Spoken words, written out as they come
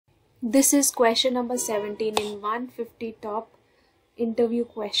This is question number 17 in 150 top interview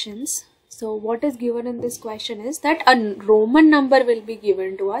questions. So what is given in this question is that a Roman number will be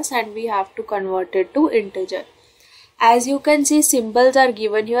given to us and we have to convert it to integer. As you can see, symbols are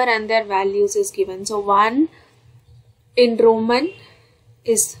given here and their values is given. So 1 in Roman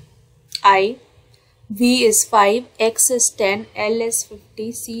is I, V is 5, X is 10, L is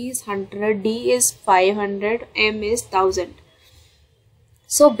 50, C is 100, D is 500, M is 1000.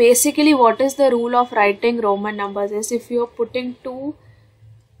 So basically what is the rule of writing Roman numbers is if you are putting two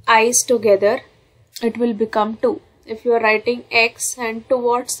i's together, it will become 2. If you are writing X and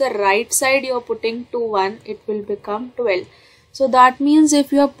towards the right side you are putting 2, 1, it will become 12. So that means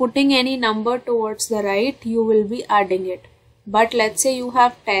if you are putting any number towards the right, you will be adding it. But let's say you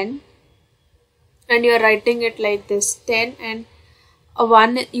have 10 and you are writing it like this, 10 and a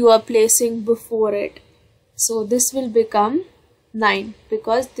 1 you are placing before it. So this will become 9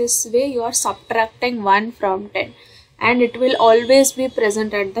 because this way you are subtracting 1 from 10 and it will always be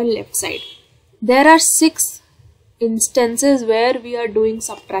present at the left side. There are 6 instances where we are doing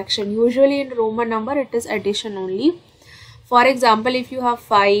subtraction. Usually in Roman number it is addition only. For example, if you have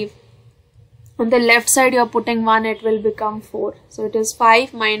 5, on the left side you are putting 1, it will become 4. So it is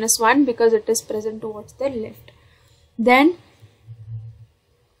 5 minus 1 because it is present towards the left. Then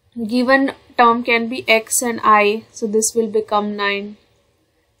given term can be X and I, so this will become 9.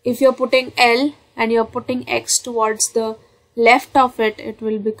 If you are putting L and you are putting X towards the left of it, it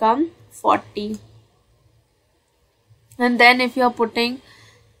will become 40. And then if you are putting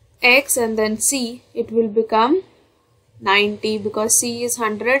X and then C, it will become 90 because C is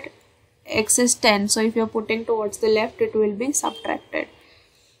 100, X is 10. So if you are putting towards the left, it will be subtracted.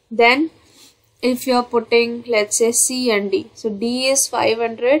 Then if you are putting, let's say, C and D, so D is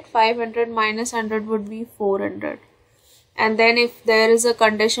 500, 500 minus 100 would be 400. And then if there is a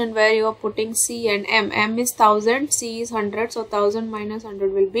condition where you are putting C and M is 1000, C is 100, so 1000 minus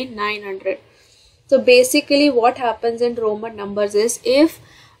 100 will be 900. So basically what happens in Roman numbers is if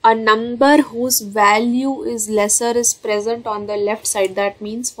a number whose value is lesser is present on the left side, that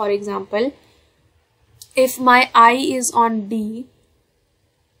means, for example, if my I is on D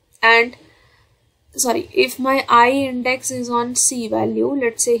and if my I index is on C value,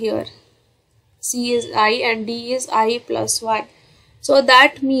 let's say here C is I and D is I plus 1. So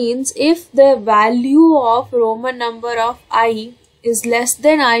that means if the value of Roman number of I is less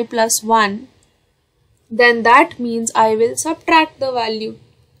than I plus 1, then that means I will subtract the value.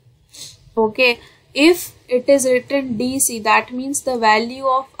 Okay, if it is written DC, that means the value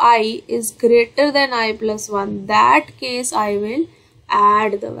of I is greater than I plus 1. That case I will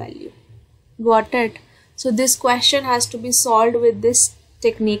add the value. Got it? So this question has to be solved with this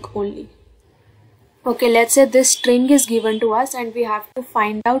technique only. Okay, let's say this string is given to us and we have to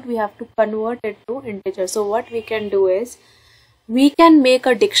find out, we have to convert it to integer. So what we can do is, we can make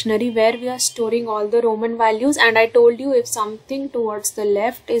a dictionary where we are storing all the Roman values, and I told you if something towards the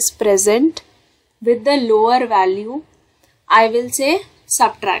left is present with the lower value, I will say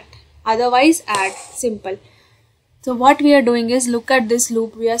subtract, otherwise add, simple. So what we are doing is, look at this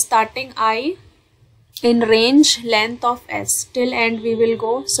loop, we are starting I in range length of S, till end we will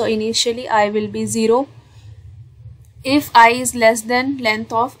go. So initially I will be 0. If I is less than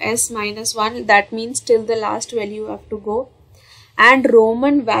length of S minus 1, that means till the last value you have to go. And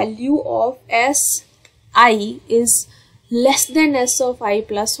Roman value of S I is less than S of I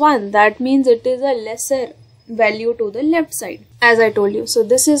plus 1, that means it is a lesser value to the left side, as I told you. So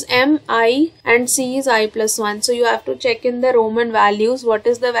this is M, I and C is I plus 1. So you have to check in the Roman values, what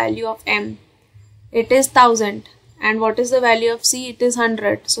is the value of M? It is 1000. And what is the value of C? It is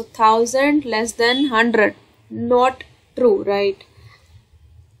 100. So 1000 less than 100. Not true, right?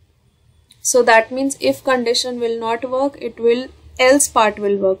 So that means if condition will not work, it will, else part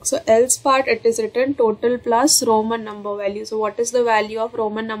will work. So else part, it is written total plus Roman number value. So what is the value of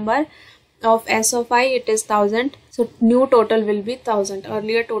Roman number of S of I? It is 1000. So new total will be 1000.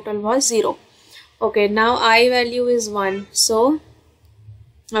 Earlier total was 0. Okay, now I value is 1. So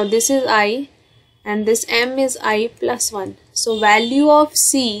now this is I and this M is I plus 1. So value of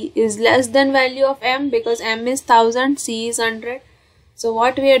C is less than value of M because M is 1000, C is 100. So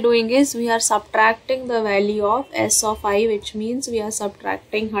what we are doing is, we are subtracting the value of S of I, which means we are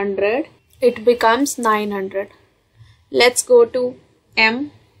subtracting 100. It becomes 900. Let's go to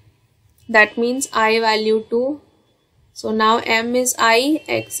M. That means I value 2. So now M is I,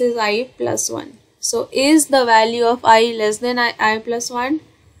 X is I plus 1. So is the value of I less than I plus 1?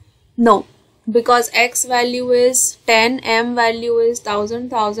 No, because X value is 10, M value is 1000,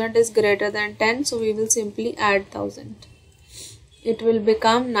 1000 is greater than 10. So we will simply add 1000. it will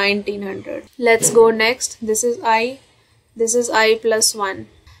become 1900. Let's go next. This is I plus 1.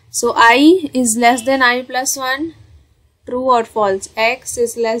 So I is less than I plus 1. True or false? X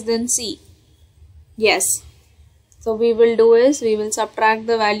is less than C. Yes. So we will do is we will subtract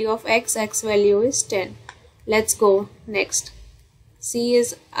the value of x. X value is 10. Let's go next. C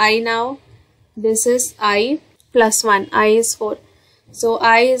is I now. This is I plus 1. I is 4. So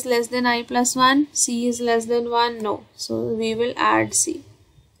I is less than I plus 1. C is less than 1. No. So we will add C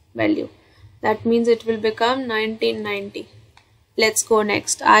value. That means it will become 1990. Let's go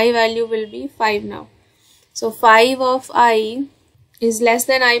next. I value will be 5 now. So 5 of I is less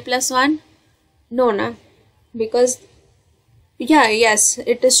than I plus 1. No, na. Because, yeah, yes,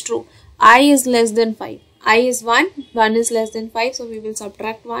 it is true. I is less than 5. I is 1. 1 is less than 5. So we will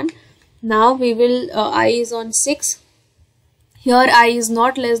subtract 1. Now we will, I is on 6. Here I is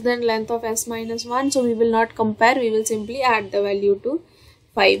not less than length of s minus 1. So we will not compare. We will simply add the value to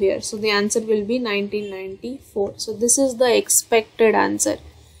 5 here. So the answer will be 1994. So this is the expected answer.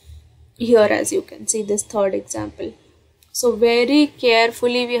 Here, as you can see, this third example. So very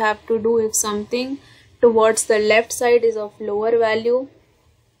carefully we have to do. If something towards the left side is of lower value,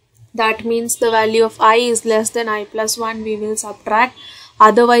 that means the value of I is less than I plus 1, we will subtract,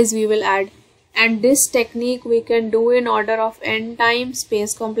 otherwise we will add. And this technique we can do in order of n times.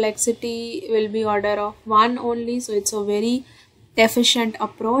 Space complexity will be order of 1 only, so it's a very efficient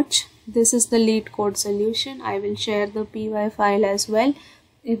approach. This is the LeetCode solution. I will share the py file as well.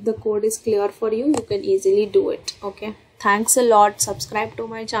 If the code is clear for you, you can easily do it. Okay, thanks a lot. Subscribe to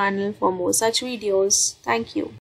my channel for more such videos. Thank you.